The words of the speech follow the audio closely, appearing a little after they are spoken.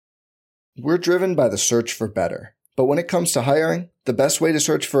We're driven by the search for better. But when it comes to hiring, the best way to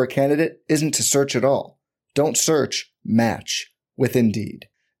search for a candidate isn't to search at all. Don't search, match with Indeed.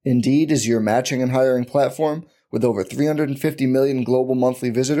 Indeed is your matching and hiring platform with over 350 million global monthly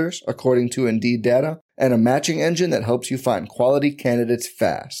visitors, according to Indeed data, and a matching engine that helps you find quality candidates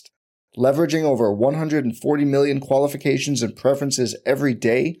fast. Leveraging over 140 million qualifications and preferences every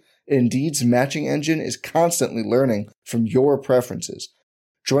day, Indeed's matching engine is constantly learning from your preferences.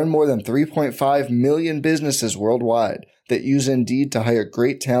 Join more than 3.5 million businesses worldwide that use Indeed to hire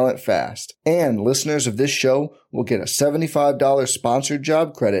great talent fast. And listeners of this show will get a $75 sponsored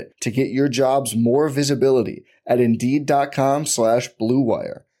job credit to get your jobs more visibility at Indeed.com/Blue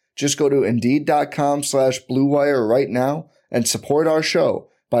Wire. Just go to Indeed.com/Blue Wire right now and support our show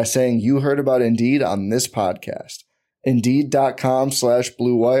by saying you heard about Indeed on this podcast.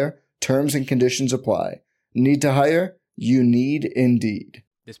 Indeed.com/Blue Wire. Terms and conditions apply. Need to hire? You need Indeed.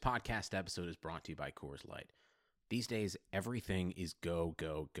 This podcast episode is brought to you by Coors Light. These days, everything is go,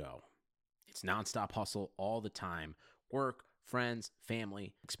 go, go. It's nonstop hustle all the time. Work, friends,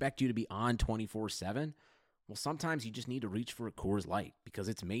 family, expect you to be on 24/7. Well, sometimes you just need to reach for a Coors Light because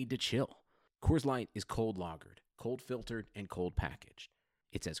it's made to chill. Coors Light is cold lagered, cold filtered, and cold packaged.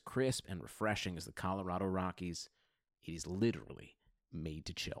 It's as crisp and refreshing as the Colorado Rockies. It is literally made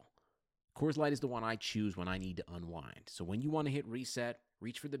to chill. Coors Light is the one I choose when I need to unwind. So when you want to hit reset,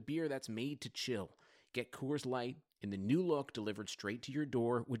 reach for the beer that's made to chill. Get Coors Light in the new look delivered straight to your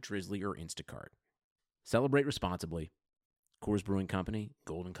door with Drizzly or Instacart. Celebrate responsibly. Coors Brewing Company,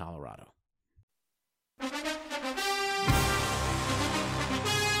 Golden, Colorado.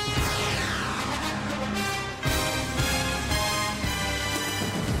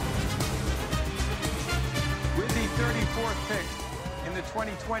 With the 34th pick in the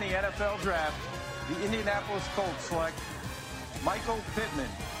 2020 NFL Draft, the Indianapolis Colts select Michael Pittman,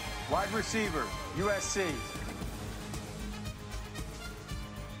 wide receiver, USC.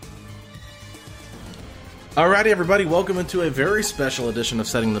 Alrighty, everybody, welcome into a very special edition of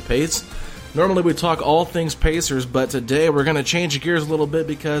Setting the Pace. Normally we talk all things Pacers, but today we're going to change gears a little bit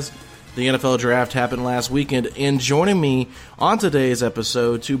because the NFL Draft happened last weekend, and joining me on today's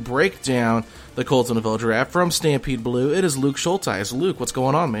episode to break down the Colts NFL Draft from Stampede Blue, it is Luke Schultheis. Luke, what's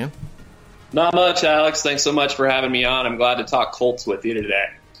going on, man? Not much, Alex. Thanks so much for having me on. I'm glad to talk Colts with you today.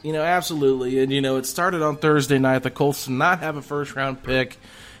 You know, absolutely. And, it started on Thursday night. The Colts did not have a first-round pick.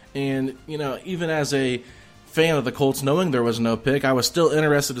 And, even as a fan of the Colts, knowing there was no pick, I was still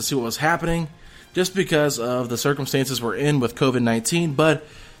interested to see what was happening just because of the circumstances we're in with COVID-19. But,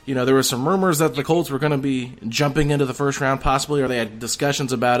 there were some rumors that the Colts were going to be jumping into the first round possibly, or they had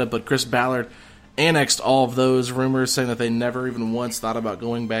discussions about it, but Chris Ballard annexed all of those rumors, saying that they never even once thought about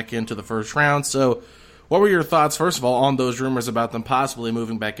going back into the first round. So what were your thoughts, first of all, on those rumors about them possibly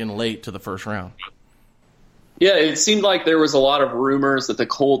moving back in late to the first round? Yeah, it seemed like there was a lot of rumors that the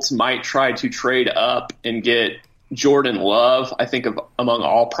Colts might try to trade up and get Jordan Love. I think of among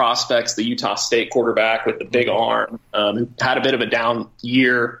all prospects, the Utah State quarterback with the big arm, who had a bit of a down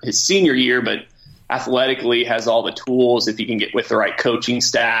year his senior year, but athletically has all the tools if you can get with the right coaching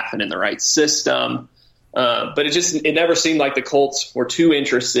staff and in the right system. But it never seemed like the Colts were too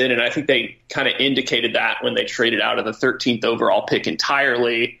interested, and I think they kind of indicated that when they traded out of the 13th overall pick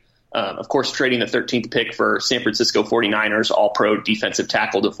entirely. Of course, trading the 13th pick for San Francisco 49ers all-pro defensive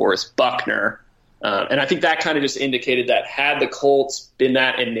tackle DeForest Buckner. And I think that kind of just indicated that had the Colts been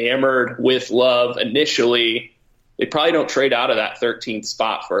that enamored with Love initially, they probably don't trade out of that 13th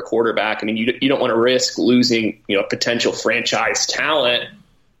spot for a quarterback. I mean, you don't want to risk losing, potential franchise talent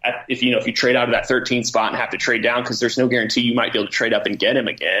if you trade out of that 13th spot and have to trade down, because there's no guarantee you might be able to trade up and get him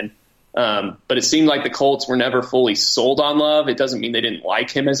again. But it seemed like the Colts were never fully sold on Love. It doesn't mean they didn't like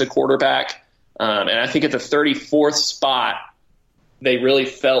him as a quarterback. And I think at the 34th spot, they really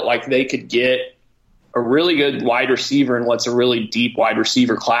felt like they could get a really good wide receiver in what's a really deep wide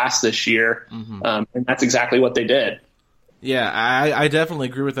receiver class this year. And that's exactly what they did. Yeah, I definitely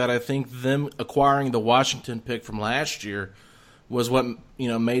agree with that. I think them acquiring the Washington pick from last year was what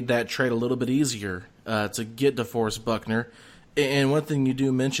made that trade a little bit easier to get DeForest Buckner. And one thing you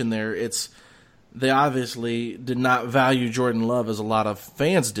do mention there, they obviously did not value Jordan Love as a lot of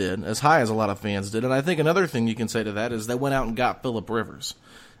fans did, as high as a lot of fans did. And I think another thing you can say to that is they went out and got Phillip Rivers.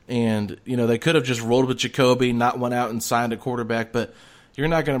 And, they could have just rolled with Jacoby, not went out and signed a quarterback, but you're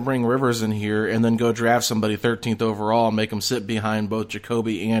not going to bring Rivers in here and then go draft somebody 13th overall and make them sit behind both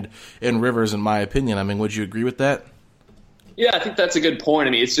Jacoby and Rivers, in my opinion. I mean, would you agree with that? Yeah, I think that's a good point.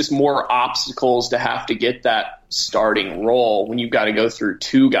 I mean, it's just more obstacles to have to get that starting role when you've got to go through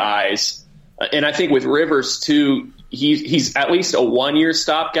two guys. And I think with Rivers, too, he's at least a 1-year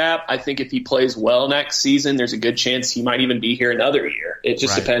stopgap. I think if he plays well next season, there's a good chance he might even be here another year. It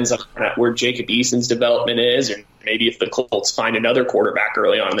just depends on where Jacob Eason's development is, and maybe if the Colts find another quarterback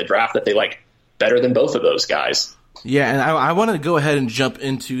early on in the draft that they like better than both of those guys. Yeah, and I want to go ahead and jump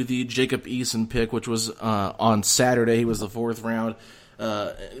into the Jacob Eason pick, which was on Saturday. He was the 4th round,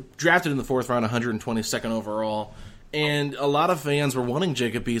 drafted in the 4th round, 122nd overall. And a lot of fans were wanting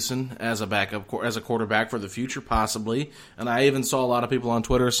Jacob Eason as a backup, as a quarterback for the future, possibly. And I even saw a lot of people on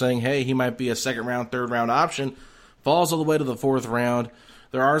Twitter saying, hey, he might be a 2nd round, 3rd round option. Falls all the way to the 4th round.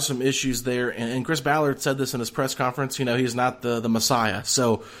 There are some issues there. And Chris Ballard said this in his press conference. He's not the Messiah.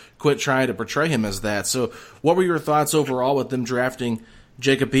 So quit trying to portray him as that. So what were your thoughts overall with them drafting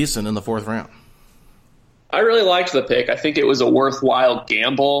Jacob Eason in the 4th round? I really liked the pick. I think it was a worthwhile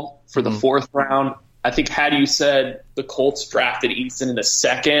gamble for the 4th round. I think had you said the Colts drafted Eason in the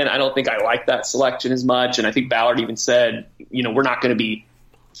 2nd, I don't think I like that selection as much. And I think Ballard even said, we're not going to be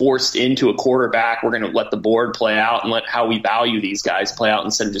forced into a quarterback. We're going to let the board play out and let how we value these guys play out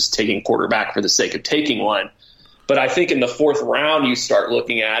instead of just taking a quarterback for the sake of taking one. But I think in the 4th round, you start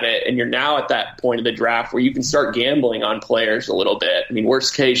looking at it, and you're now at that point of the draft where you can start gambling on players a little bit. I mean,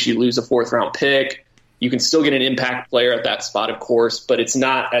 worst case, you lose a 4th round pick. You can still get an impact player at that spot, of course, but it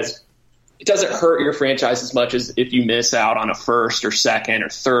doesn't hurt your franchise as much as if you miss out on a 1st or 2nd or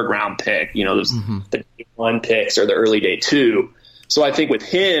 3rd round pick, those the day 1 picks or the early day 2. So I think with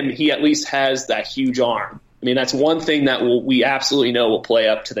him, he at least has that huge arm. I mean, that's one thing that we absolutely know will play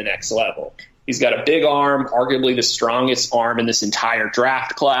up to the next level. He's got a big arm, arguably the strongest arm in this entire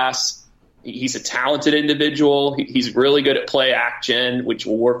draft class. He's a talented individual. He's really good at play action, which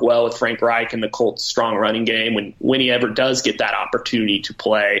will work well with Frank Reich and the Colts' strong running game when he ever does get that opportunity to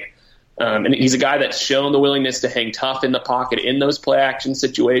play. And he's a guy that's shown the willingness to hang tough in the pocket in those play action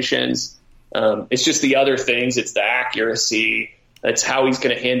situations. It's just the other things. It's the accuracy. That's how he's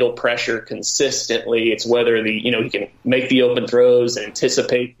going to handle pressure consistently. It's whether he can make the open throws and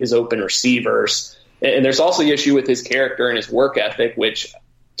anticipate his open receivers. And there's also the issue with his character and his work ethic, which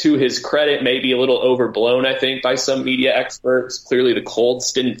to his credit may be a little overblown, I think, by some media experts. Clearly the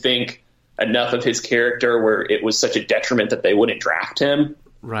Colts didn't think enough of his character where it was such a detriment that they wouldn't draft him.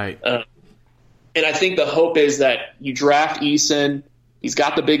 Right. And I think the hope is that you draft Eason. He's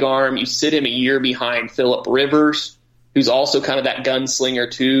got the big arm. You sit him a year behind Phillip Rivers, who's also kind of that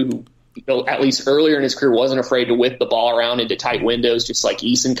gunslinger too, who at least earlier in his career wasn't afraid to whip the ball around into tight windows, just like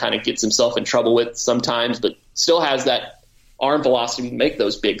Eason kind of gets himself in trouble with sometimes, but still has that arm velocity to make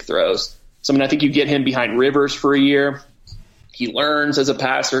those big throws. So, I think you get him behind Rivers for a year. He learns as a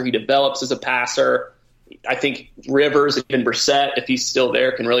passer. He develops as a passer. I think Rivers, even Brissett, if he's still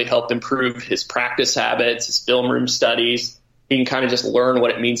there, can really help improve his practice habits, his film room studies. He can kind of just learn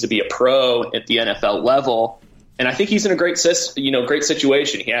what it means to be a pro at the NFL level. And I think he's in a great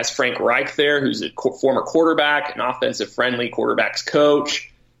situation. He has Frank Reich there, who's a former quarterback, an offensive-friendly quarterback's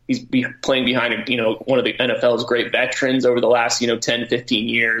coach. He's playing behind one of the NFL's great veterans over the last 10, 15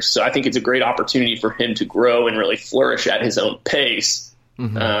 years. So I think it's a great opportunity for him to grow and really flourish at his own pace.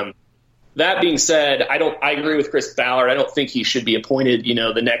 Mm-hmm. That being said, I agree with Chris Ballard. I don't think he should be appointed,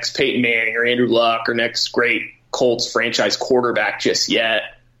 the next Peyton Manning or Andrew Luck or next great Colts franchise quarterback just yet.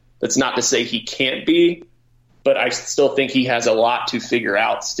 That's not to say he can't be, but I still think he has a lot to figure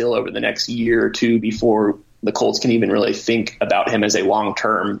out still over the next year or two before the Colts can even really think about him as a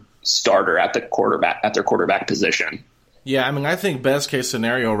long-term starter at their quarterback position. Yeah, I think best case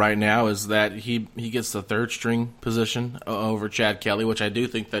scenario right now is that he gets the 3rd string position over Chad Kelly, which I do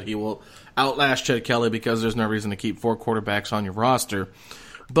think that he will outlast Chad Kelly because there's no reason to keep 4 quarterbacks on your roster.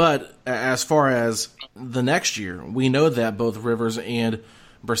 But as far as the next year, we know that both Rivers and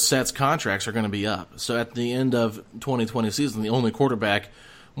Brissett's contracts are going to be up. So at the end of 2020 season, the only quarterback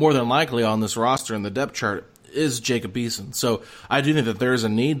more than likely on this roster in the depth chart is Jacob Eason. So I do think that there's a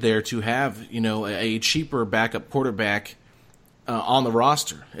need there to have, a cheaper backup quarterback on the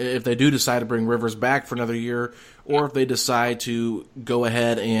roster. If they do decide to bring Rivers back for another year, or if they decide to go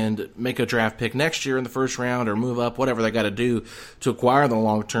ahead and make a draft pick next year in the 1st round or move up, whatever they got to do to acquire the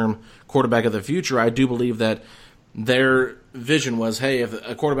long-term quarterback of the future, I do believe that their vision was, hey, if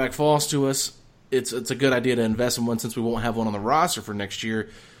a quarterback falls to us, it's a good idea to invest in one since we won't have one on the roster for next year.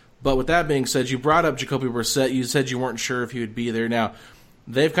 But with that being said, you brought up Jacoby Brissett. You said you weren't sure if he would be there. Now,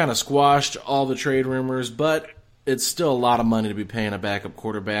 they've kind of squashed all the trade rumors, but it's still a lot of money to be paying a backup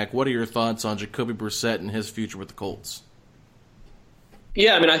quarterback. What are your thoughts on Jacoby Brissett and his future with the Colts?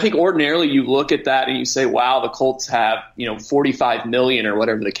 Yeah, I think ordinarily you look at that and you say, wow, the Colts have, $45 million or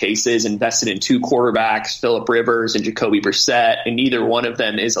whatever the case is invested in 2 quarterbacks, Phillip Rivers and Jacoby Brissett, and neither one of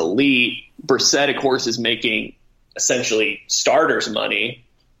them is elite. Brissett, of course, is making essentially starters money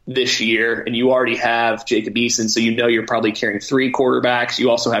this year, and you already have Jacob Eason, so you're probably carrying 3 quarterbacks. You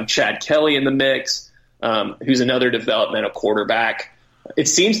also have Chad Kelly in the mix, who's another developmental quarterback. It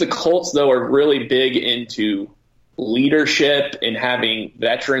seems the Colts, though, are really big into leadership and having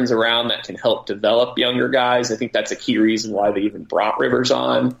veterans around that can help develop younger guys. I think that's a key reason why they even brought Rivers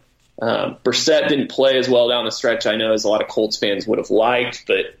on. Brissett didn't play as well down the stretch, I know, as a lot of Colts fans would have liked,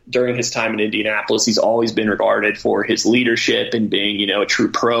 but during his time in Indianapolis, he's always been regarded for his leadership and being, a true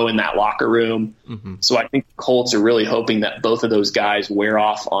pro in that locker room. Mm-hmm. So I think the Colts are really hoping that both of those guys wear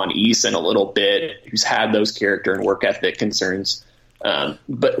off on Eason a little bit, who's had those character and work ethic concerns.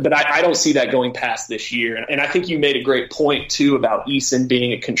 But I don't see that going past this year. And I think you made a great point, too, about Eason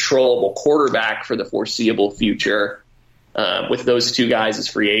being a controllable quarterback for the foreseeable future. With those 2 guys as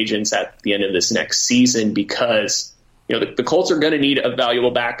free agents at the end of this next season, because the Colts are going to need a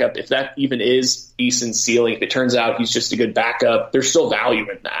valuable backup. If that even is Eason's ceiling, if it turns out he's just a good backup, there's still value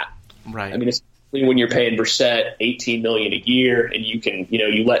in that. Right. I mean, especially when you're paying Brissett $18 million a year, and you can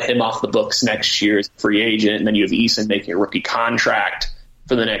you let him off the books next year as a free agent, and then you have Eason making a rookie contract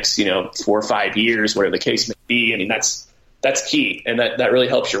for the next 4 or 5 years, whatever the case may be. I mean, that's key, and that really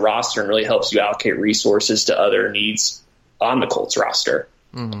helps your roster and really helps you allocate resources to other needs on the Colts roster.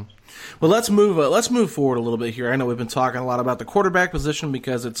 Mm-hmm. Well, let's move forward a little bit here. I know we've been talking a lot about the quarterback position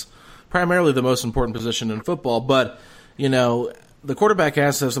because it's primarily the most important position in football, but the quarterback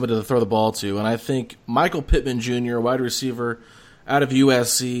has to have somebody to throw the ball to, and I think Michael Pittman Jr., wide receiver out of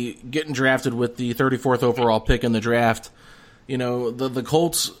USC, getting drafted with the 34th overall pick in the draft. The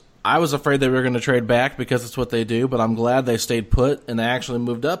Colts, I was afraid they were going to trade back because it's what they do, but I'm glad they stayed put and they actually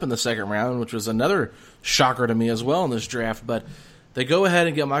moved up in the second round, which was another shocker to me as well in this draft. But they go ahead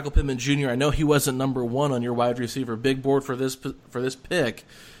and get Michael Pittman Jr. I know he wasn't number 1 on your wide receiver big board for this pick,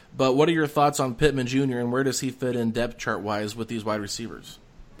 but what are your thoughts on Pittman Jr. and where does he fit in depth chart wise with these wide receivers?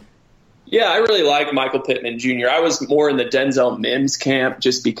 Yeah, I really like Michael Pittman Jr. I was more in the Denzel Mims camp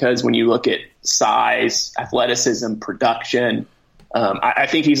just because when you look at size, athleticism, production, I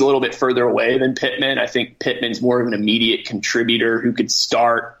think he's a little bit further away than Pittman. I think Pittman's more of an immediate contributor who could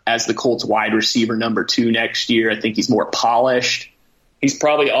start as the Colts wide receiver number 2 next year. I think he's more polished. He's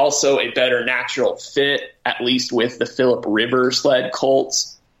probably also a better natural fit, at least with the Phillip Rivers-led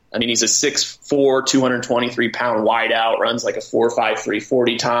Colts. I mean, he's a 6'4", 223-pound wideout, runs like a 4.53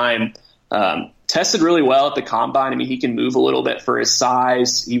 40 time. Tested really well at the combine. I mean, he can move a little bit for his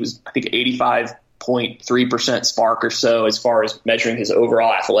size. He was, I think, 85.3% spark or so as far as measuring his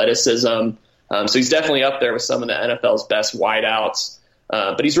overall athleticism. So he's definitely up there with some of the NFL's best wideouts.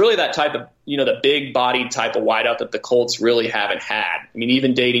 But he's really that type of, the big-bodied type of wideout that the Colts really haven't had. I mean,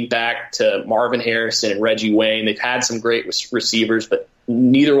 even dating back to Marvin Harrison and Reggie Wayne, they've had some great receivers, but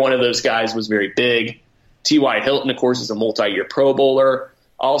neither one of those guys was very big. T.Y. Hilton, of course, is a multi-year Pro Bowler,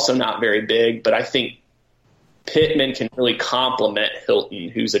 also not very big, but I think Pittman can really complement Hilton,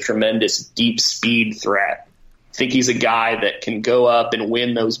 who's a tremendous deep speed threat. I think he's a guy that can go up and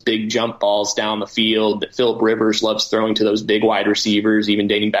win those big jump balls down the field that Phillip Rivers loves throwing to those big wide receivers, even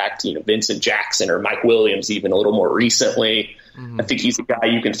dating back to Vincent Jackson or Mike Williams even a little more recently. Mm-hmm. I think he's a guy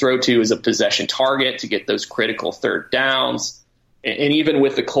you can throw to as a possession target to get those critical third downs. And even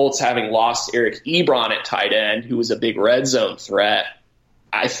with the Colts having lost Eric Ebron at tight end, who was a big red zone threat,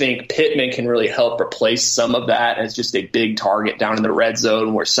 I think Pittman can really help replace some of that as just a big target down in the red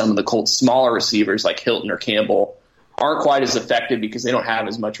zone where some of the Colts' smaller receivers like Hilton or Campbell aren't quite as effective because they don't have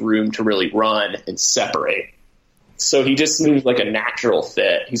as much room to really run and separate. So he just seems like a natural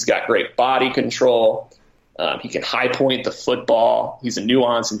fit. He's got great body control. He can high point the football. He's a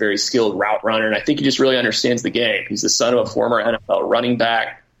nuanced and very skilled route runner, and I think he just really understands the game. He's the son of a former NFL running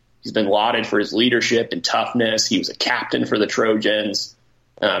back. He's been lauded for his leadership and toughness. He was a captain for the Trojans.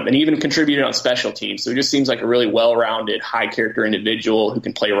 And even contributed on special teams. So he just seems like a really well-rounded, high-character individual who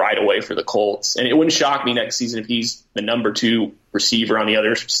can play right away for the Colts. And it wouldn't shock me next season if he's the number 2 receiver on the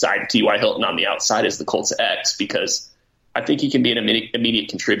other side of T.Y. Hilton on the outside as the Colts X, because I think he can be an immediate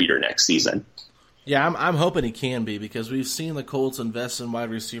contributor next season. Yeah, I'm hoping he can be, because we've seen the Colts invest in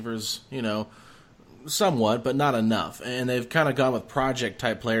wide receivers, somewhat, but not enough. And they've kind of gone with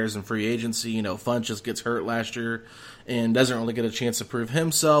project-type players in free agency. Funchess gets hurt last year and doesn't really get a chance to prove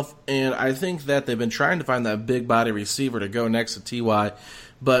himself. And I think that they've been trying to find that big-body receiver to go next to T.Y.,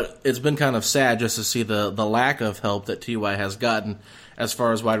 but it's been kind of sad just to see the lack of help that T.Y. has gotten as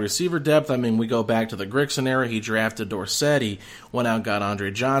far as wide receiver depth. I mean, we go back to the Grixon era. He drafted Dorsett. He went out and got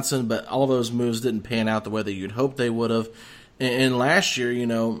Andre Johnson, but all those moves didn't pan out the way that you'd hope they would have. And last year,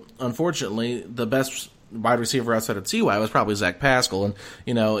 unfortunately, the best wide receiver outside of T.Y. was probably Zach Pascal.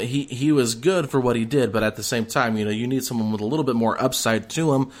 And, he was good for what he did, but at the same time, you need someone with a little bit more upside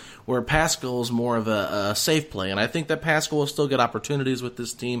to him, where Pascal is more of a safe play. And I think that Pascal will still get opportunities with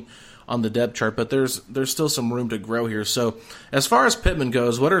this team on the depth chart, but there's still some room to grow here. So as far as Pittman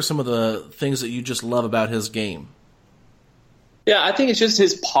goes, what are some of the things that you just love about his game? Yeah, I think it's just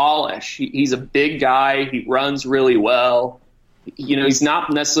his polish. He's a big guy. He runs really well. He's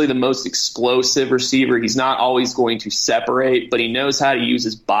not necessarily the most explosive receiver. He's not always going to separate, but he knows how to use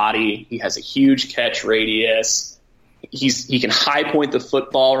his body. He has a huge catch radius. He can high point the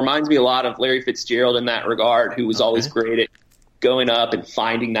football. Reminds me a lot of Larry Fitzgerald in that regard, who was always great at going up and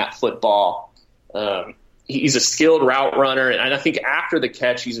finding that football. He's a skilled route runner, and I think after the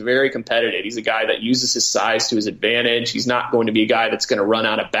catch, he's very competitive. He's a guy that uses his size to his advantage. He's not going to be a guy that's going to run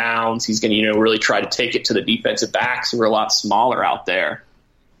out of bounds. He's going to, really try to take it to the defensive backs who are a lot smaller out there.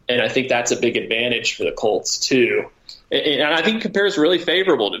 And I think that's a big advantage for the Colts, too. And I think it compares really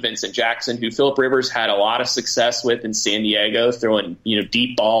favorable to Vincent Jackson, who Phillip Rivers had a lot of success with in San Diego, throwing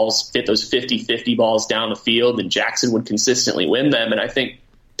deep balls, fit those 50-50 balls down the field, and Jackson would consistently win them. And I think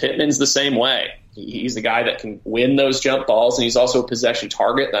Pittman's the same way. He's the guy that can win those jump balls, and he's also a possession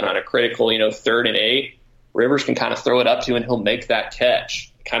target that on a critical, 3rd and 8, Rivers can kind of throw it up to, and he'll make that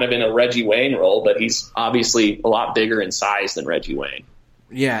catch, kind of in a Reggie Wayne role, but he's obviously a lot bigger in size than Reggie Wayne.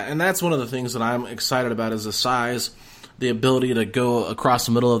 Yeah, and that's one of the things that I'm excited about is the size, the ability to go across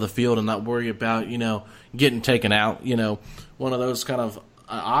the middle of the field and not worry about, getting taken out, one of those kind of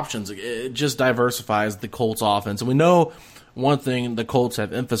options. It just diversifies the Colts offense. And we know one thing the Colts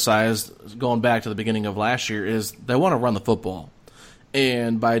have emphasized going back to the beginning of last year is they want to run the football.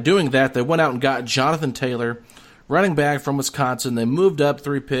 And by doing that, they went out and got Jonathan Taylor, running back from Wisconsin. They moved up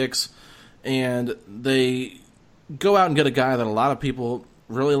 3 picks, and they go out and get a guy that a lot of people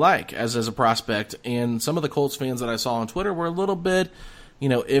really like as a prospect. And some of the Colts fans that I saw on Twitter were a little bit,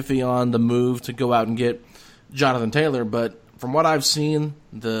 iffy on the move to go out and get Jonathan Taylor. But from what I've seen,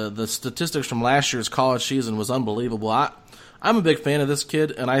 the statistics from last year's college season was unbelievable. I'm a big fan of this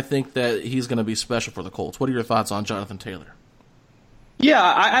kid, and I think that he's going to be special for the Colts. What are your thoughts on Jonathan Taylor? Yeah,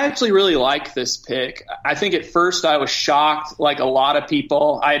 I actually really like this pick. I think at first I was shocked, like a lot of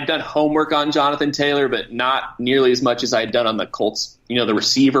people. I had done homework on Jonathan Taylor, but not nearly as much as I had done on the Colts, the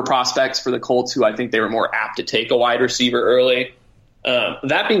receiver prospects for the Colts, who I think they were more apt to take a wide receiver early.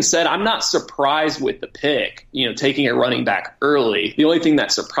 That being said, I'm not surprised with the pick, taking a running back early. The only thing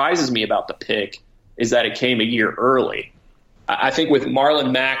that surprises me about the pick is that it came a year early. I think with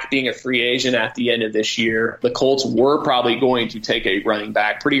Marlon Mack being a free agent at the end of this year, the Colts were probably going to take a running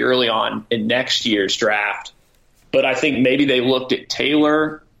back pretty early on in next year's draft. But I think maybe they looked at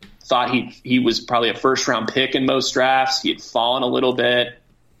Taylor, thought he was probably a first-round pick in most drafts. He had fallen a little bit.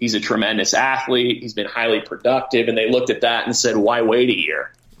 He's a tremendous athlete. He's been highly productive. And they looked at that and said, why wait a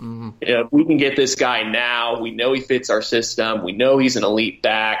year? Mm-hmm. If we can get this guy now, we know he fits our system. We know he's an elite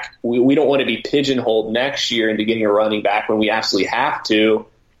back. We don't want to be pigeonholed next year into getting a running back when we absolutely have to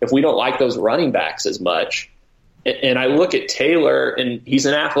if we don't like those running backs as much. And I look at Taylor, and he's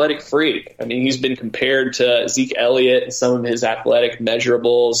an athletic freak. I mean, he's been compared to Zeke Elliott and some of his athletic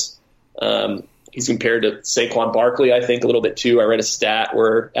measurables. He's compared to Saquon Barkley, I think, a little bit too. I read a stat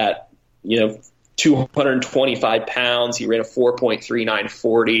where at 225 pounds, he ran a 4.39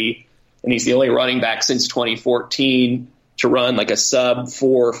 40, and he's the only running back since 2014 to run like a sub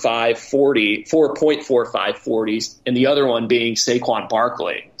 4.45 40s, and the other one being Saquon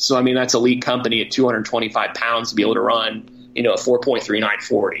Barkley. So, I mean, that's elite company at 225 pounds to be able to run, a 4.39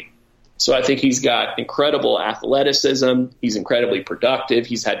 40. So I think he's got incredible athleticism. He's incredibly productive.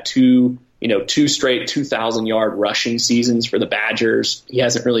 He's had two straight 2,000-yard rushing seasons for the Badgers. He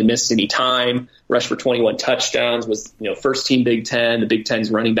hasn't really missed any time. Rushed for 21 touchdowns, was first team Big Ten, the Big Ten's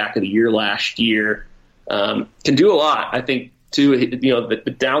running back of the year last year. Can do a lot. I think too.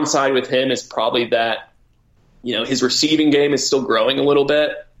 The downside with him is probably that his receiving game is still growing a little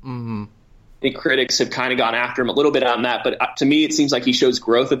bit. Mm-hmm. I think critics have kind of gone after him a little bit on that, but to me, it seems like he shows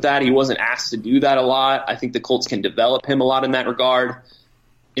growth at that. He wasn't asked to do that a lot. I think the Colts can develop him a lot in that regard.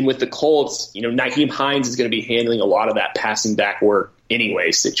 And with the Colts, Nyheim Hines is going to be handling a lot of that passing back work anyway,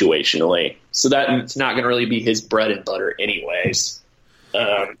 situationally. So that's not going to really be his bread and butter anyways.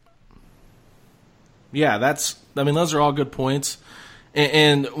 Yeah, those are all good points.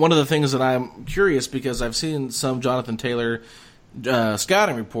 And one of the things that I'm curious, because I've seen some Jonathan Taylor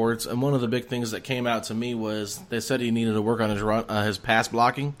scouting reports, and one of the big things that came out to me was they said he needed to work on his pass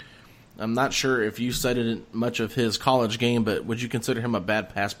blocking. I'm not sure if you studied much of his college game, but would you consider him a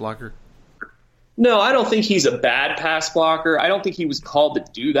bad pass blocker? No, I don't think he's a bad pass blocker. I don't think he was called to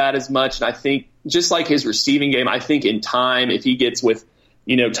do that as much. And I think just like his receiving game, I think in time, if he gets with,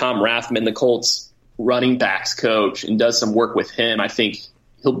 Tom Rathman, the Colts running backs coach, and does some work with him, I think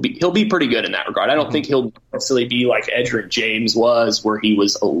he'll be pretty good in that regard. I don't think he'll necessarily be like Edgerrin James was, where he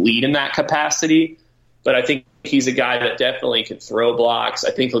was elite in that capacity, but I think he's a guy that definitely can throw blocks.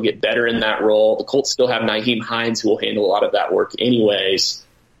 I think he'll get better in that role. The Colts still have Nyheim Hines, who will handle a lot of that work anyways.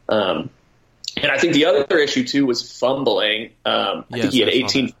 And I think the other issue, too, was fumbling. I think he had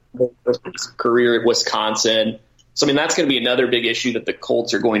 18 fumbles in his career at Wisconsin. So, that's going to be another big issue that the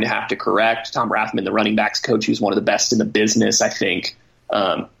Colts are going to have to correct. Tom Rathman, the running backs coach, who's one of the best in the business, I think,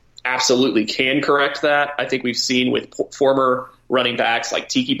 absolutely can correct that. I think we've seen with former running backs like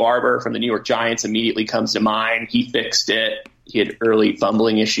Tiki Barber from the New York Giants immediately comes to mind. He fixed it. He had early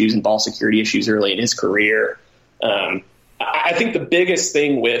fumbling issues and ball security issues early in his career. I think the biggest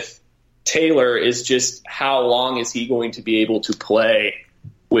thing with Taylor is just how long is he going to be able to play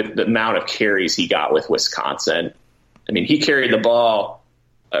with the amount of carries he got with Wisconsin. He carried the ball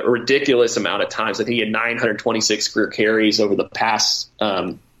a ridiculous amount of times. I think he had 926 career carries over the past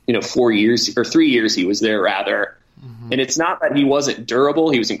 4 years or 3 years he was there, rather. And it's not that he wasn't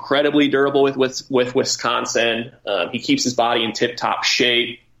durable. He was incredibly durable with Wisconsin. He keeps his body in tip-top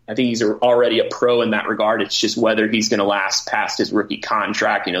shape. I think he's already a pro in that regard. It's just whether he's going to last past his rookie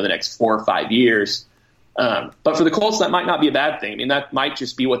contract, the next 4 or 5 years. But for the Colts, that might not be a bad thing. That might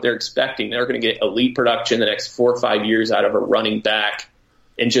just be what they're expecting. They're going to get elite production the next 4 or 5 years out of a running back.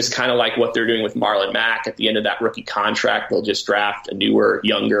 And just kind of like what they're doing with Marlon Mack at the end of that rookie contract, they'll just draft a newer,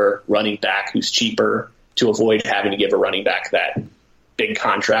 younger running back who's cheaper to avoid having to give a running back that big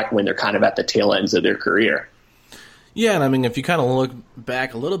contract when they're kind of at the tail ends of their career. Yeah, and if you kind of look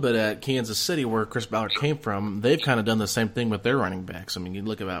back a little bit at Kansas City, where Chris Ballard came from, they've kind of done the same thing with their running backs. You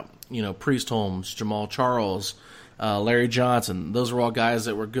look about, Priest Holmes, Jamal Charles, Larry Johnson. Those were all guys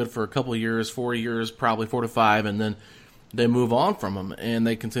that were good for a couple of years, 4 years, probably 4 to 5, and then they move on from them, and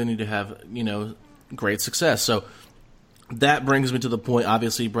they continue to have, great success. So that brings me to the point,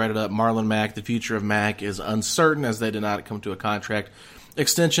 obviously, you brought it up, Marlon Mack. The future of Mack is uncertain, as they did not come to a contract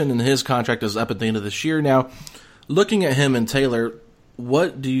extension, and his contract is up at the end of this year. Now, looking at him and Taylor,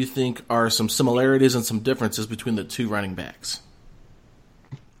 what do you think are some similarities and some differences between the two running backs?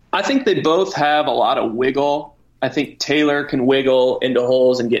 I think they both have a lot of wiggle. I think Taylor can wiggle into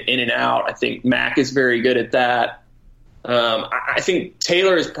holes and get in and out. I think Mack is very good at that. I think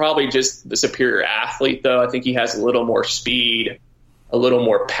Taylor is probably just the superior athlete, though. I think he has a little more speed, a little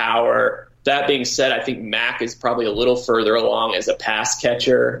more power. That being said, I think Mack is probably a little further along as a pass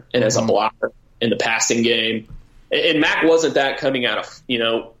catcher and as a blocker in the passing game. And Mack wasn't that coming out of,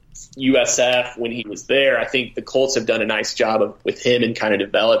 USF when he was there. I think the Colts have done a nice job with him and kind of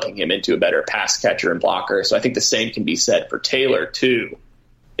developing him into a better pass catcher and blocker. So I think the same can be said for Taylor, too.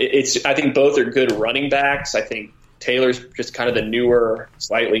 I think both are good running backs. I think Taylor's just kind of the newer,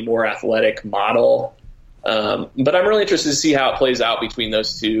 slightly more athletic model. But I'm really interested to see how it plays out between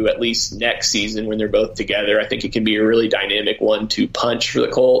those two, at least next season when they're both together. I think it can be a really dynamic 1-2 punch for the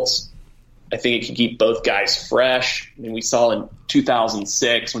Colts. I think it can keep both guys fresh. We saw in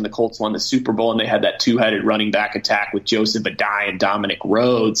 2006 when the Colts won the Super Bowl and they had that two-headed running back attack with Joseph Adai and Dominic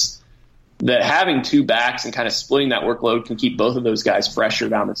Rhodes, that having two backs and kind of splitting that workload can keep both of those guys fresher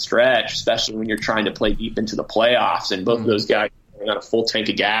down the stretch, especially when you're trying to play deep into the playoffs and both of those guys are on a full tank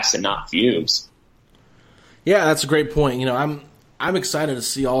of gas and not fumes. Yeah, that's a great point. I'm excited to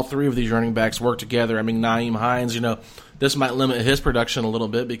see all three of these running backs work together. Nyheim Hines, this might limit his production a little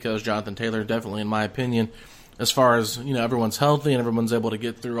bit because Jonathan Taylor definitely, in my opinion, as far as, everyone's healthy and everyone's able to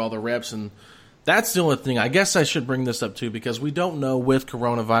get through all the reps. And that's the only thing. I guess I should bring this up, too, because we don't know with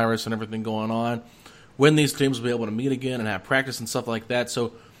coronavirus and everything going on when these teams will be able to meet again and have practice and stuff like that.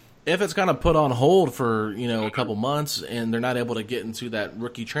 So if it's kind of put on hold for, a couple months and they're not able to get into that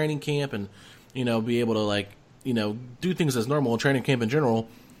rookie training camp and, be able to, do things as normal in training camp in general,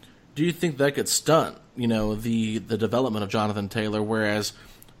 do you think that could stunt, the development of Jonathan Taylor, whereas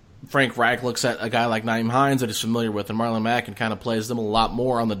Frank Reich looks at a guy like Nyheim Hines that he's familiar with and Marlon Mack and kind of plays them a lot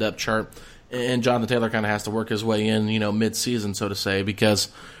more on the depth chart, and Jonathan Taylor kind of has to work his way in, mid-season, so to say, because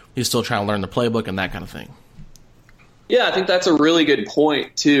he's still trying to learn the playbook and that kind of thing. Yeah, I think that's a really good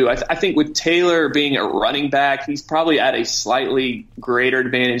point, too. I think with Taylor being a running back, he's probably at a slightly greater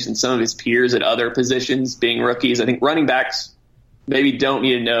advantage than some of his peers at other positions being rookies. I think running backs maybe don't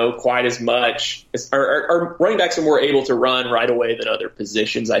need to know quite as much, or running backs are more able to run right away than other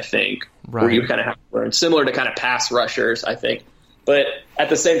positions, I think, right, where you kind of have to learn, similar to kind of pass rushers, I think. But at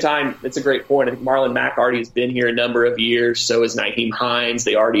the same time, it's a great point. I think Marlon Mack already has been here a number of years. So is Nyheim Hines.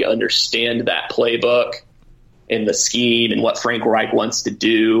 They already understand that playbook. in the scheme and what Frank Reich wants to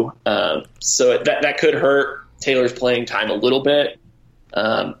do. So that could hurt Taylor's playing time a little bit.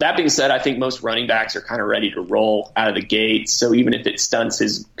 That being said, I think most running backs are kind of ready to roll out of the gate. So even if it stunts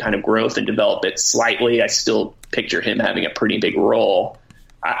his kind of growth and development slightly, I still picture him having a pretty big role.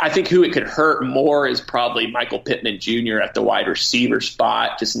 I think who it could hurt more is probably Michael Pittman Jr. at the wide receiver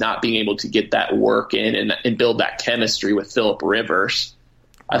spot, just not being able to get that work in and build that chemistry with Phillip Rivers.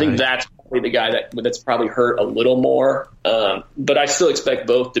 I think that's probably the guy that's probably hurt a little more. But I still expect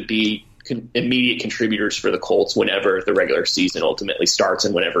both to be immediate contributors for the Colts whenever the regular season ultimately starts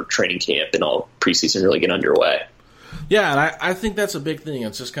and whenever training camp and all preseason really get underway. Yeah, and I think that's a big thing.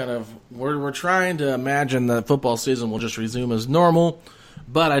 It's just kind of we're trying to imagine that football season will just resume as normal,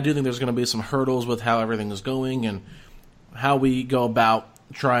 but I do think there's going to be some hurdles with how everything is going and how we go about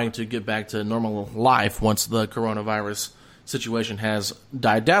trying to get back to normal life once the coronavirus situation has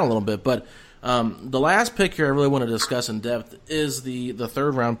died down a little bit. But the last pick here I really want to discuss in depth is the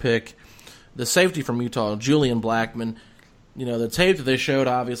third-round pick, the safety from Utah, Julian Blackmon. You know, the tape that they showed,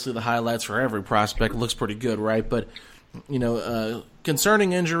 obviously the highlights for every prospect looks pretty good, right? But, you know,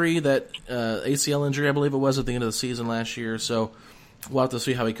 concerning injury, that ACL injury, I believe it was at the end of the season last year. So we'll have to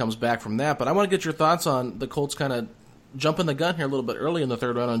see how he comes back from that. But I want to get your thoughts on the Colts kind of jumping the gun here a little bit early in the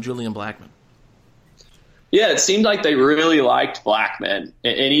third round on Julian Blackmon. Yeah, it seemed like they really liked Blackmon.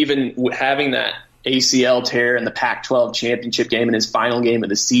 And even having that ACL tear in the Pac-12 championship game in his final game of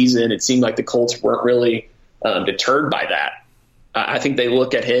the season, it seemed like the Colts weren't really deterred by that. I think they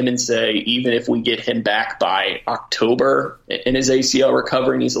look at him and say, even if we get him back by October in his ACL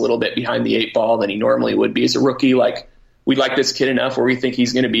recovery and he's a little bit behind the eight ball than he normally would be as a rookie, like, we like this kid enough where we think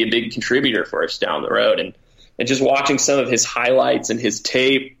he's going to be a big contributor for us down the road. And just watching some of his highlights and his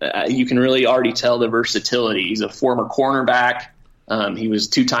tape, you can really already tell the versatility. He's a former cornerback. He was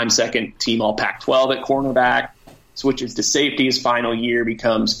two-time second-team All-Pac-12 at cornerback, switches to safety his final year,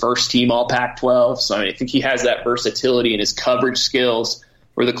 becomes first-team All-Pac-12. So I think he has that versatility in his coverage skills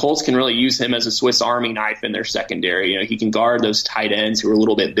where the Colts can really use him as a Swiss Army knife in their secondary. You know, he can guard those tight ends who are a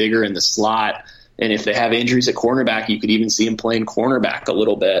little bit bigger in the slot. And if they have injuries at cornerback, you could even see him playing cornerback a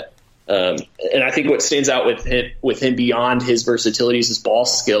little bit. And I think what stands out with him beyond his versatility is his ball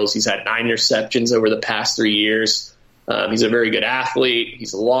skills. He's had 9 interceptions over the past 3 years. He's a very good athlete.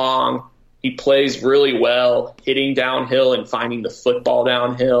 He's long. He plays really well, hitting downhill and finding the football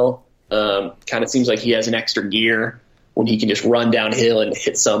downhill. Kind of seems like he has an extra gear when he can just run downhill and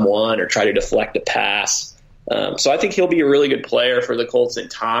hit someone or try to deflect a pass. So I think he'll be a really good player for the Colts in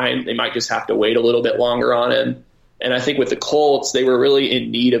time. They might just have to wait a little bit longer on him. And I think with the Colts, they were really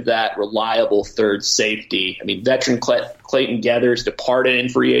in need of that reliable third safety. I mean, veteran Clayton Geathers departed in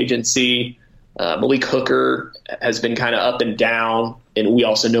free agency. Malik Hooker has been kind of up and down. And we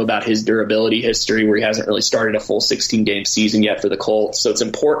also know about his durability history where he hasn't really started a full 16-game season yet for the Colts. So it's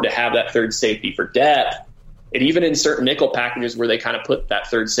important to have that third safety for depth. And even in certain nickel packages where they kind of put that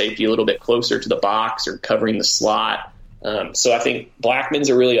third safety a little bit closer to the box or covering the slot. So I think Blackmon's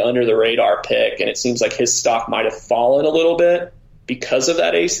a really under-the-radar pick, and it seems like his stock might have fallen a little bit because of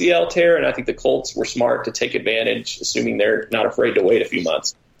that ACL tear, and I think the Colts were smart to take advantage, assuming they're not afraid to wait a few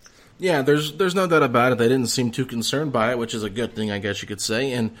months. Yeah, there's no doubt about it. They didn't seem too concerned by it, which is a good thing, I guess you could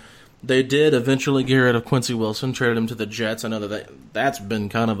say. And they did eventually get rid of Quincy Wilson, traded him to the Jets. I know that's been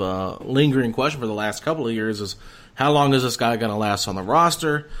kind of a lingering question for the last couple of years is how long is this guy going to last on the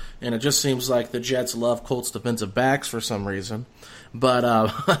roster? And it just seems like the Jets love Colts defensive backs for some reason. But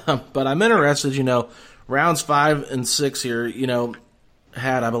but I'm interested, rounds 5 and 6 here,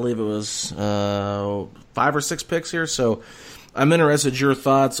 had, I believe it was 5 or 6 picks here. So I'm interested your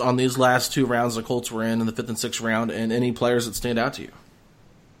thoughts on these last 2 rounds the Colts were in the 5th and 6th round and any players that stand out to you.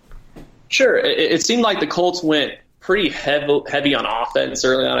 Sure. It seemed like the Colts went pretty heavy on offense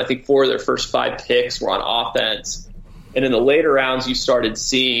early on. I think 4 of their first 5 picks were on offense. And in the later rounds, you started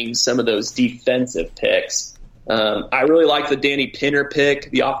seeing some of those defensive picks. I really like the Danny Pinner pick,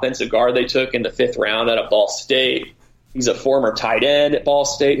 the offensive guard they took in the 5th round out of Ball State. He's a former tight end at Ball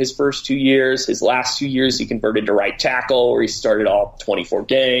State his first 2 years. His last 2 years, he converted to right tackle, where he started all 24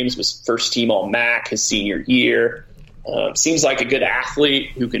 games, was first-team All-MAC his senior year. Seems like a good athlete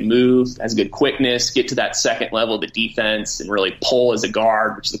who can move, has good quickness, get to that second level of the defense, and really pull as a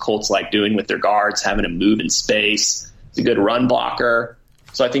guard, which the Colts like doing with their guards, having him move in space. He's a good run blocker.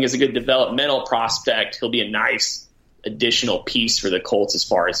 So I think as a good developmental prospect, he'll be a nice additional piece for the Colts as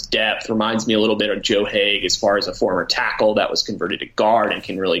far as depth. Reminds me a little bit of Joe Haig as far as a former tackle that was converted to guard and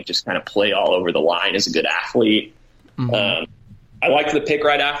can really just kind of play all over the line as a good athlete. Mm-hmm. I liked the pick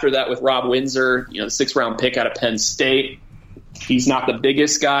right after that with Rob Windsor, the 6th round pick out of Penn State. He's not the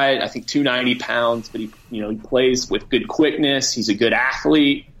biggest guy, I think 290 pounds, but he plays with good quickness. He's a good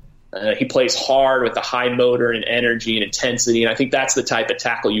athlete. He plays hard with a high motor and energy and intensity. And I think that's the type of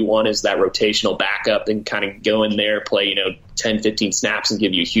tackle you want, is that rotational backup and kind of go in there, play, 10, 15 snaps and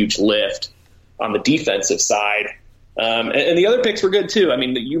give you a huge lift on the defensive side. And the other picks were good too. I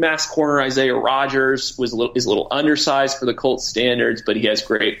mean, the UMass corner Isaiah Rogers is a little undersized for the Colts standards, but he has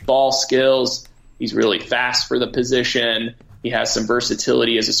great ball skills. He's really fast for the position. He has some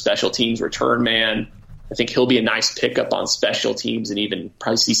versatility as a special teams return man. I think he'll be a nice pickup on special teams and even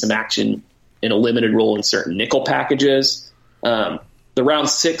probably see some action in a limited role in certain nickel packages. The round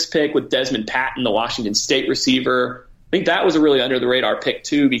 6 pick with Desmond Patton, the Washington State receiver, I think that was a really under-the-radar pick,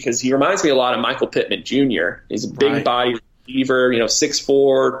 too, because he reminds me a lot of Michael Pittman Jr. He's a big-body receiver,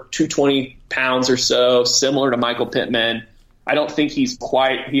 6'4", 220 pounds or so, similar to Michael Pittman. I don't think he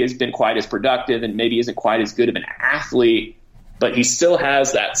has been quite as productive and maybe isn't quite as good of an athlete, but he still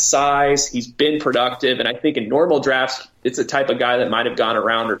has that size. He's been productive, and I think in normal drafts, it's a type of guy that might have gone a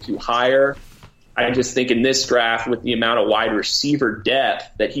round or two higher. I just think in this draft, with the amount of wide receiver depth,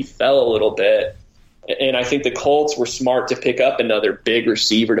 that he fell a little bit. And I think the Colts were smart to pick up another big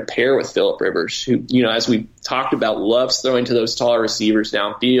receiver to pair with Phillip Rivers, who, as we talked about, loves throwing to those taller receivers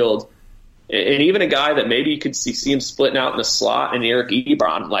downfield. And even a guy that maybe you could see him splitting out in the slot, and Eric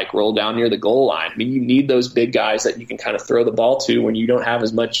Ebron, roll down near the goal line. I mean, you need those big guys that you can kind of throw the ball to when you don't have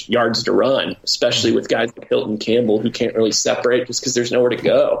as much yards to run, especially with guys like Hilton Campbell, who can't really separate just because there's nowhere to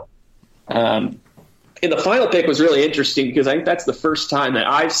go. And the final pick was really interesting because I think that's the first time that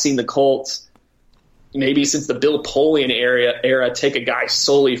I've seen the Colts, maybe since the Bill Polian era, take a guy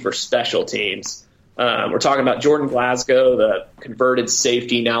solely for special teams. We're talking about Jordan Glasgow, the converted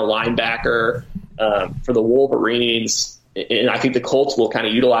safety, now linebacker for the Wolverines. And I think the Colts will kind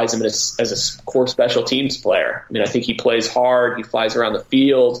of utilize him as a core special teams player. I mean, I think he plays hard. He flies around the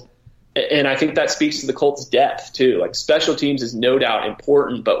field. And I think that speaks to the Colts' depth, too. Special teams is no doubt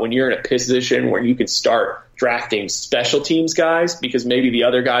important, but when you're in a position where you can start drafting special teams guys, because maybe the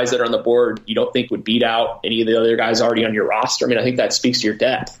other guys that are on the board you don't think would beat out any of the other guys already on your roster, I think that speaks to your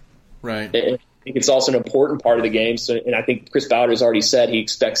depth. Right. And I think it's also an important part of the game. And I think Chris Ballard has already said he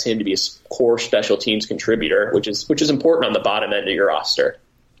expects him to be a core special teams contributor, which is important on the bottom end of your roster.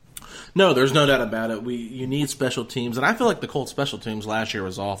 No, there's no doubt about it. You need special teams, and I feel like the Colts special teams last year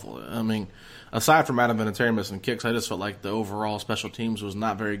was awful. I mean, aside from Adam Vinatieri missing kicks, I just felt like the overall special teams was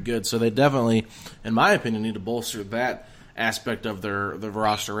not very good. So they definitely, in my opinion, need to bolster that aspect of their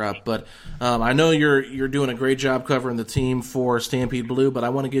roster up. But I know you're doing a great job covering the team for Stampede Blue, but I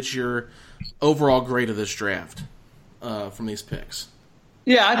want to get your overall grade of this draft from these picks.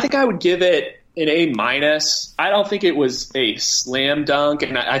 Yeah, I think I would give it an A-. I don't think it was a slam dunk,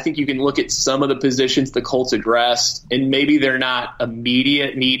 and I think you can look at some of the positions the Colts addressed, and maybe they're not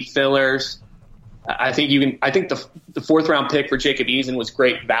immediate need fillers. I think the 4th round pick for Jacob Eason was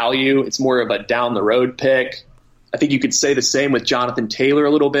great value. It's more of a down the road pick. I think you could say the same with Jonathan Taylor a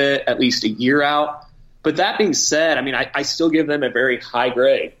little bit, at least a year out. But that being said, I still give them a very high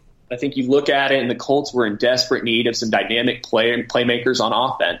grade. I think you look at it, and the Colts were in desperate need of some dynamic playmakers on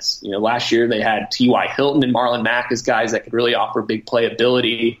offense. Last year they had T.Y. Hilton and Marlon Mack as guys that could really offer big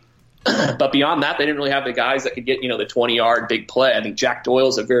playability. But beyond that, they didn't really have the guys that could get, the 20-yard big play. I think Jack Doyle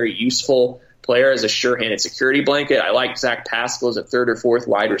is a very useful player as a sure-handed security blanket. I like Zach Pascal as a 3rd or 4th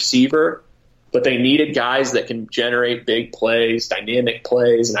wide receiver. But they needed guys that can generate big plays, dynamic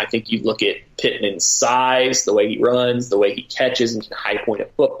plays, and I think you look at Pittman's size, the way he runs, the way he catches and can high point a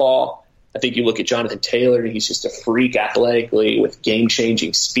football. I think you look at Jonathan Taylor, and he's just a freak athletically with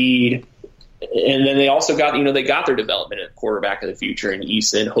game-changing speed. And then they also got, they got their development at quarterback of the future in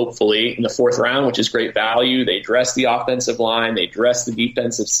Eason, hopefully, in the 4th round, which is great value. They addressed the offensive line. They addressed the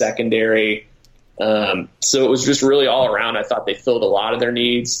defensive secondary. So it was just really all around. I thought they filled a lot of their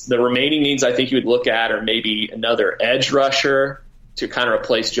needs. The remaining needs I think you would look at are maybe another edge rusher to kind of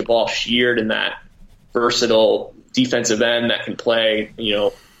replace Jabal Sheard in that versatile defensive end that can play,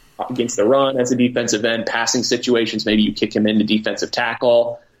 against the run as a defensive end, passing situations. Maybe you kick him into defensive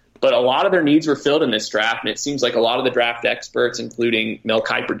tackle. But a lot of their needs were filled in this draft, and it seems like a lot of the draft experts, including Mel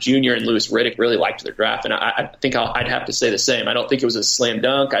Kiper Jr. and Louis Riddick, really liked their draft. And I think I'd have to say the same. I don't think it was a slam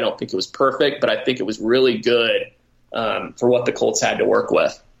dunk. I don't think it was perfect, but I think it was really good for what the Colts had to work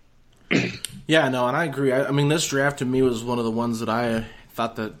with. Yeah, no, and I agree. I mean, this draft to me was one of the ones that I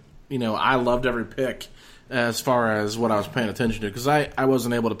thought that, I loved every pick as far as what I was paying attention to, because I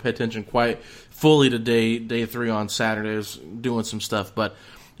wasn't able to pay attention quite fully to day 3 on Saturdays doing some stuff, but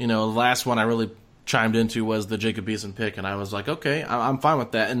the last one I really chimed into was the Jacob Eason pick, and I was like, okay, I'm fine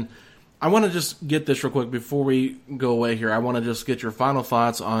with that. And I want to just get this real quick before we go away here. I want to just get your final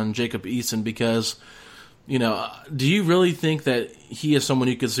thoughts on Jacob Eason because, do you really think that he is someone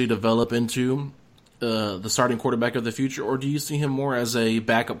you could see develop into the starting quarterback of the future, or do you see him more as a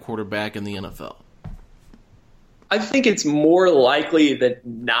backup quarterback in the NFL? I think it's more likely than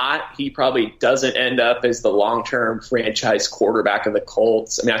not he probably doesn't end up as the long-term franchise quarterback of the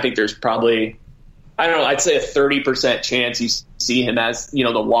Colts. I mean, I think there's probably, I don't know, I'd say a 30% chance you see him as, the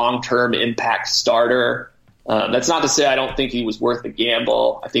long-term impact starter. That's not to say I don't think he was worth the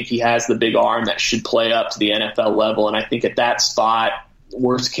gamble. I think he has the big arm that should play up to the NFL level, and I think at that spot,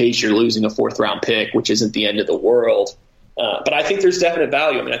 worst case, you're losing a 4th-round pick, which isn't the end of the world. But I think there's definite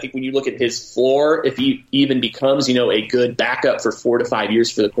value. I mean, I think when you look at his floor, if he even becomes, a good backup for 4 to 5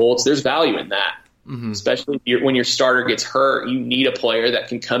 years for the Colts, there's value in that. Mm-hmm. Especially when your starter gets hurt, you need a player that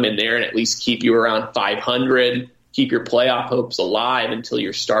can come in there and at least keep you around 500, keep your playoff hopes alive until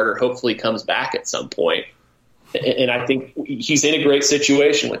your starter hopefully comes back at some point. And I think he's in a great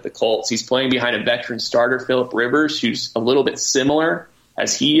situation with the Colts. He's playing behind a veteran starter, Phillip Rivers, who's a little bit similar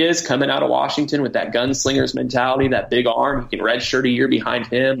as he is coming out of Washington with that gunslinger's mentality, that big arm. He can redshirt a year behind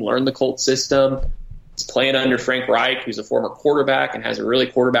him, learn the Colts system. He's playing under Frank Reich, who's a former quarterback and has a really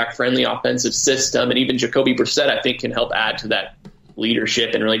quarterback-friendly offensive system. And even Jacoby Brissett, I think, can help add to that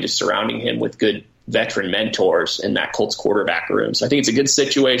leadership and really just surrounding him with good veteran mentors in that Colts quarterback room. So I think it's a good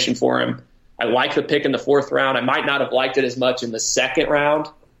situation for him. I like the pick in the 4th round. I might not have liked it as much in the 2nd round,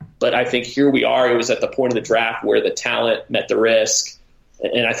 but I think here we are. It was at the point of the draft where the talent met the risk.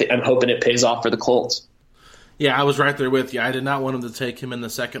 And I'm hoping it pays off for the Colts. Yeah, I was right there with you. I did not want him to take him in the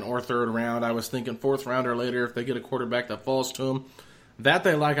 2nd or 3rd round. I was thinking 4th round or later if they get a quarterback that falls to him. That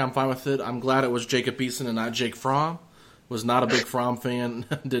they like, I'm fine with it. I'm glad it was Jacob Eason and not Jake Fromm. Was not a big Fromm fan.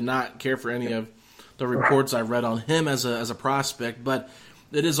 Did not care for any of the reports I read on him as a prospect. But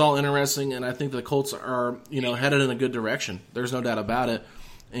it is all interesting, and I think the Colts are headed in a good direction. There's no doubt about it.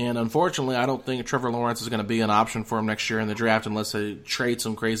 And unfortunately, I don't think Trevor Lawrence is going to be an option for him next year in the draft unless they trade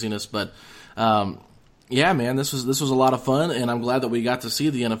some craziness. But yeah, man, this was a lot of fun, and I'm glad that we got to see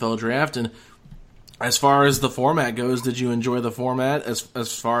the NFL draft. And as far as the format goes, did you enjoy the format as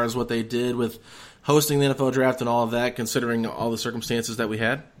far as what they did with hosting the NFL draft and all of that, considering all the circumstances that we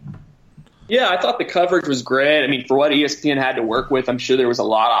had? Yeah, I thought the coverage was great. I mean, for what ESPN had to work with, I'm sure there was a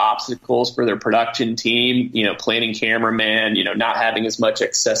lot of obstacles for their production team, planning cameraman, not having as much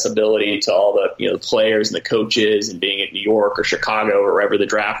accessibility to all the, players and the coaches and being at New York or Chicago or wherever the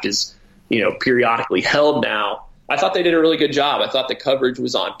draft is, periodically held now. I thought they did a really good job. I thought the coverage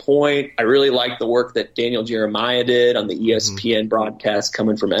was on point. I really liked the work that Daniel Jeremiah did on the ESPN broadcast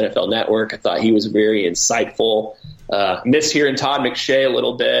coming from NFL Network. I thought he was very insightful. Miss hearing Todd McShay a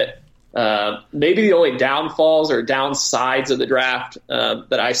little bit. Maybe the only downfalls or downsides of the draft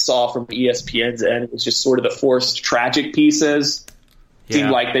that I saw from ESPN's end was just sort of the forced tragic pieces. Yeah.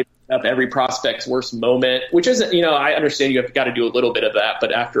 Seemed like they put up every prospect's worst moment, which isn't, I understand you've got to do a little bit of that,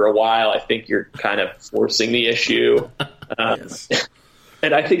 but after a while, I think you're kind of forcing the issue. Yes.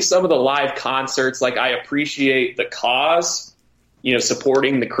 And I think some of the live concerts, I appreciate the cause.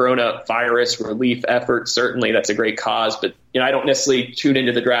 Supporting the coronavirus relief effort, certainly that's a great cause. But, I don't necessarily tune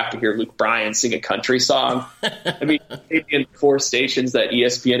into the draft to hear Luke Bryan sing a country song. I mean, maybe in 4 stations that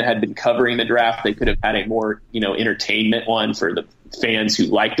ESPN had been covering the draft, they could have had a more, entertainment one for the fans who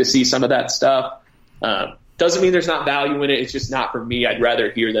like to see some of that stuff. Doesn't mean there's not value in it. It's just not for me. I'd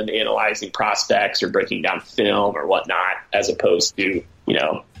rather hear them analyzing prospects or breaking down film or whatnot as opposed to,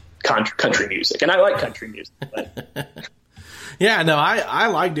 country music. And I like country music, but... Yeah, no, I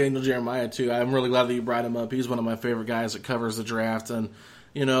like Daniel Jeremiah, too. I'm really glad that you brought him up. He's one of my favorite guys that covers the draft. And,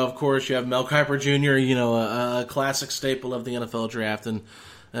 of course, you have Mel Kiper Jr., a classic staple of the NFL draft. And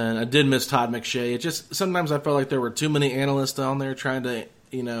I did miss Todd McShay. It just sometimes I felt like there were too many analysts on there trying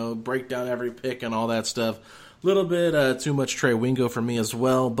to, break down every pick and all that stuff. A little bit too much Trey Wingo for me as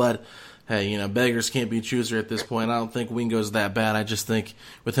well, but... Hey, beggars can't be choosers at this point. I don't think Wingo's that bad. I just think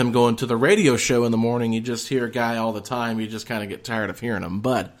with him going to the radio show in the morning, you just hear a guy all the time. You just kind of get tired of hearing him.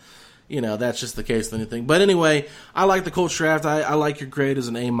 But, that's just the case with anything. But anyway, I like the Colts draft. I like your grade as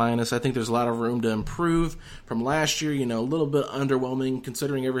an A-. I think there's a lot of room to improve from last year. A little bit underwhelming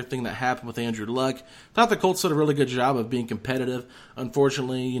considering everything that happened with Andrew Luck. Thought the Colts did a really good job of being competitive.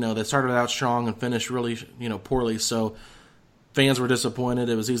 Unfortunately, they started out strong and finished really, poorly. So, fans were disappointed.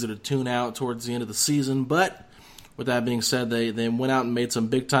 It was easy to tune out towards the end of the season. But with that being said, they went out and made some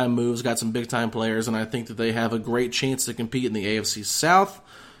big-time moves, got some big-time players, and I think that they have a great chance to compete in the AFC South.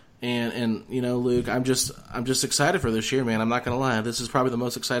 And Luke, I'm just excited for this year, man. I'm not going to lie. This is probably the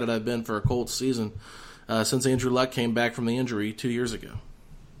most excited I've been for a Colts season since Andrew Luck came back from the injury 2 years ago.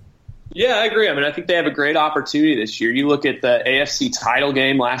 Yeah, I agree. I mean, I think they have a great opportunity this year. You look at the AFC title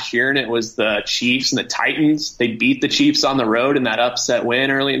game last year, and it was the Chiefs and the Titans. They beat the Chiefs on the road in that upset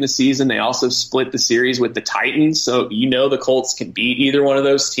win early in the season. They also split the series with the Titans. So the Colts can beat either one of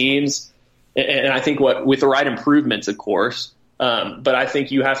those teams. And I think with the right improvements, of course. But I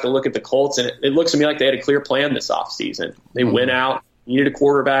think you have to look at the Colts, and it looks to me like they had a clear plan this offseason. They went out, needed a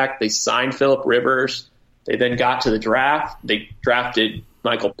quarterback. They signed Phillip Rivers. They then got to the draft. They drafted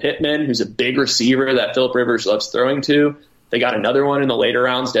Michael Pittman, who's a big receiver that Phillip Rivers loves throwing to. They got another one in the later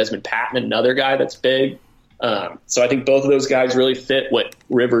rounds, Desmond Patton, another guy that's big. So I think both of those guys really fit what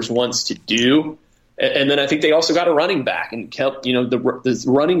Rivers wants to do. And then I think they also got a running back, and kept, the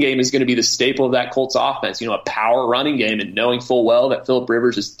running game is going to be the staple of that Colts offense, a power running game, and knowing full well that Phillip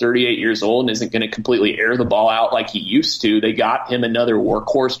Rivers is 38 years old and isn't going to completely air the ball out like he used to. They got him another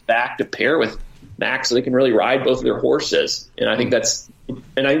workhorse back to pair with Max so they can really ride both of their horses. And I think that's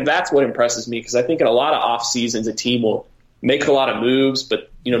what impresses me, because I think in a lot of off seasons a team will make a lot of moves,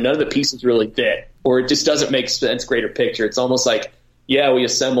 but none of the pieces really fit, or it just doesn't make sense. Greater picture. It's almost like, yeah, we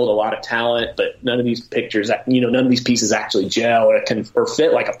assembled a lot of talent, but none of these none of these pieces actually gel or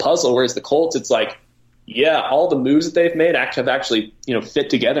fit like a puzzle. Whereas the Colts, it's like, yeah, all the moves that they've made have actually fit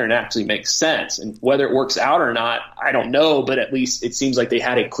together and actually make sense. And whether it works out or not, I don't know, but at least it seems like they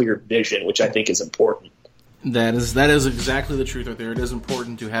had a clear vision, which I think is important. That is exactly the truth right there. It is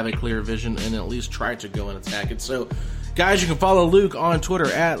important to have a clear vision and at least try to go and attack it. So, guys, you can follow Luke on Twitter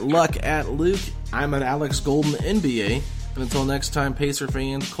at @LuckAtLuke. I'm at Alex Golden NBA. And until next time, Pacer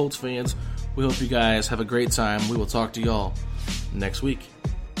fans, Colts fans, we hope you guys have a great time. We will talk to y'all next week.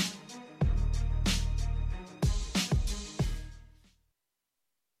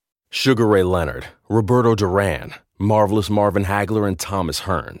 Sugar Ray Leonard, Roberto Duran, Marvelous Marvin Hagler, and Thomas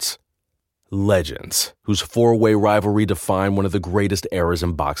Hearns. Legends, whose four-way rivalry defined one of the greatest eras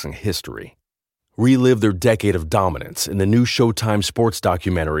in boxing history. Relive their decade of dominance in the new Showtime sports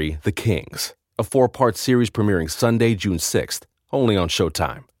documentary, The Kings, a 4-part series premiering Sunday, June 6th, only on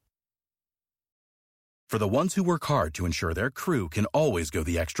Showtime. For the ones who work hard to ensure their crew can always go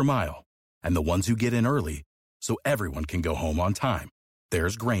the extra mile, and the ones who get in early so everyone can go home on time,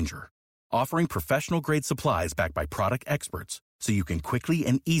 there's Grainger, offering professional-grade supplies backed by product experts so you can quickly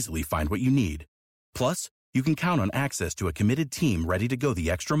and easily find what you need. Plus, you can count on access to a committed team ready to go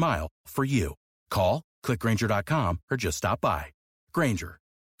the extra mile for you. Call, click Grainger.com, or just stop by. Grainger,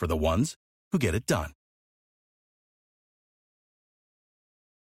 for the ones who get it done.